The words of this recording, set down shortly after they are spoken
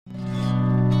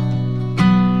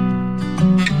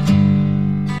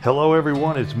Hello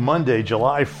everyone, it's Monday,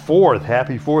 July 4th.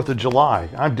 Happy 4th of July.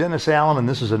 I'm Dennis Allen and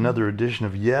this is another edition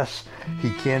of Yes,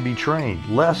 He Can Be Trained.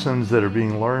 Lessons that are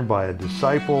being learned by a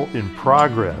disciple in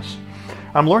progress.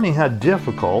 I'm learning how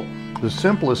difficult the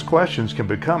simplest questions can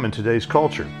become in today's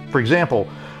culture. For example,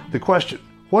 the question,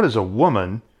 what is a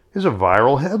woman, is a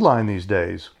viral headline these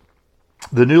days.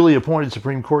 The newly appointed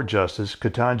Supreme Court Justice,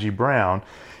 Ketanji Brown,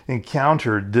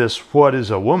 encountered this what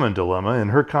is a woman dilemma in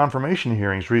her confirmation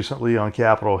hearings recently on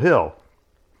Capitol Hill.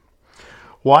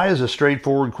 Why is a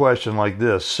straightforward question like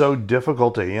this so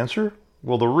difficult to answer?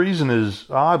 Well, the reason is,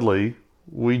 oddly,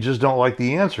 we just don't like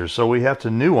the answer, so we have to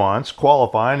nuance,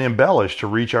 qualify, and embellish to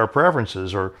reach our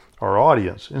preferences or our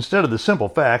audience, instead of the simple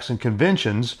facts and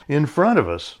conventions in front of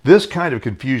us. This kind of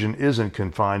confusion isn't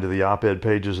confined to the op-ed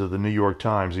pages of the New York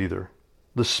Times either.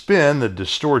 The spin that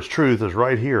distorts truth is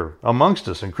right here, amongst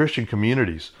us in Christian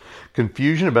communities.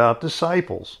 Confusion about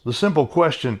disciples. The simple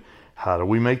question, how do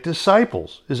we make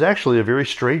disciples, is actually a very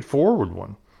straightforward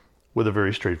one, with a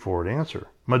very straightforward answer.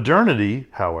 Modernity,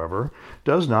 however,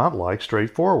 does not like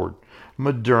straightforward.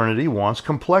 Modernity wants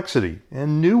complexity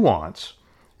and nuance.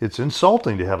 It's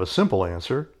insulting to have a simple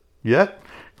answer, yet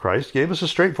Christ gave us a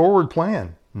straightforward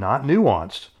plan, not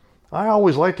nuanced. I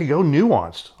always like to go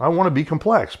nuanced. I want to be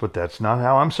complex, but that's not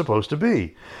how I'm supposed to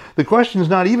be. The question is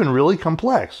not even really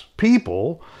complex.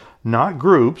 People, not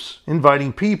groups,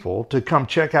 inviting people to come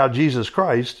check out Jesus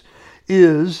Christ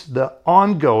is the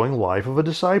ongoing life of a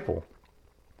disciple.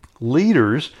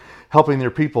 Leaders helping their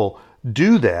people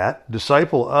do that,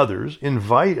 disciple others,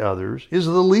 invite others, is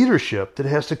the leadership that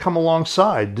has to come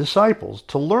alongside disciples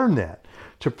to learn that,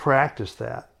 to practice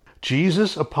that.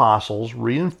 Jesus' apostles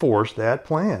reinforced that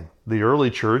plan. The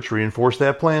early church reinforced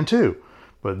that plan too.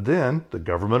 But then the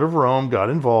government of Rome got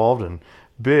involved, and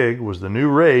big was the new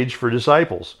rage for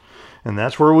disciples. And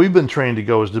that's where we've been trained to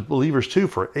go as believers too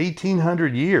for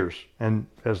 1,800 years. And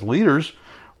as leaders,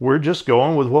 we're just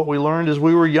going with what we learned as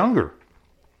we were younger.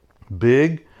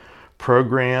 Big,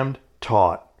 programmed,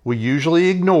 taught. We usually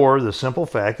ignore the simple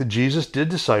fact that Jesus did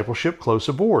discipleship close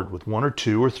aboard with one or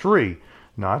two or three,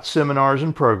 not seminars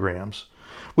and programs.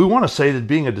 We want to say that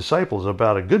being a disciple is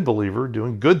about a good believer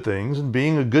doing good things and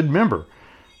being a good member,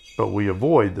 but we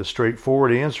avoid the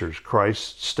straightforward answers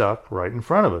Christ stuck right in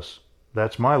front of us.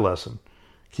 That's my lesson.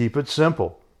 Keep it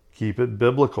simple. Keep it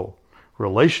biblical.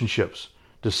 Relationships,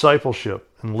 discipleship,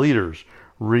 and leaders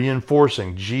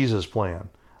reinforcing Jesus' plan.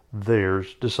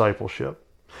 There's discipleship.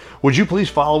 Would you please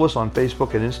follow us on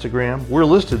Facebook and Instagram? We're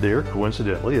listed there,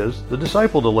 coincidentally, as The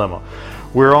Disciple Dilemma.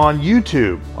 We're on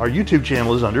YouTube. Our YouTube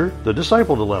channel is under The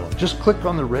Disciple Dilemma. Just click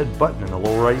on the red button in the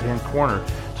lower right-hand corner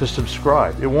to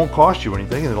subscribe. It won't cost you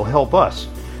anything, and it'll help us.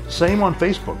 Same on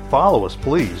Facebook. Follow us,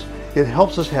 please. It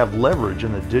helps us have leverage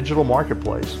in the digital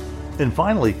marketplace. And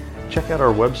finally, check out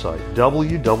our website,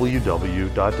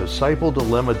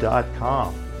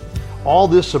 www.discipledilemma.com. All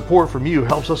this support from you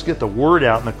helps us get the word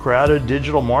out in the crowded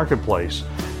digital marketplace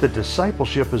that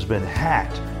discipleship has been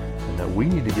hacked and that we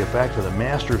need to get back to the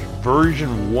Master's version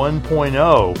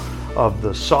 1.0 of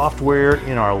the software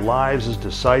in our lives as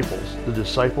disciples, the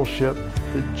discipleship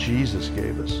that Jesus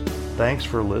gave us. Thanks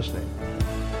for listening.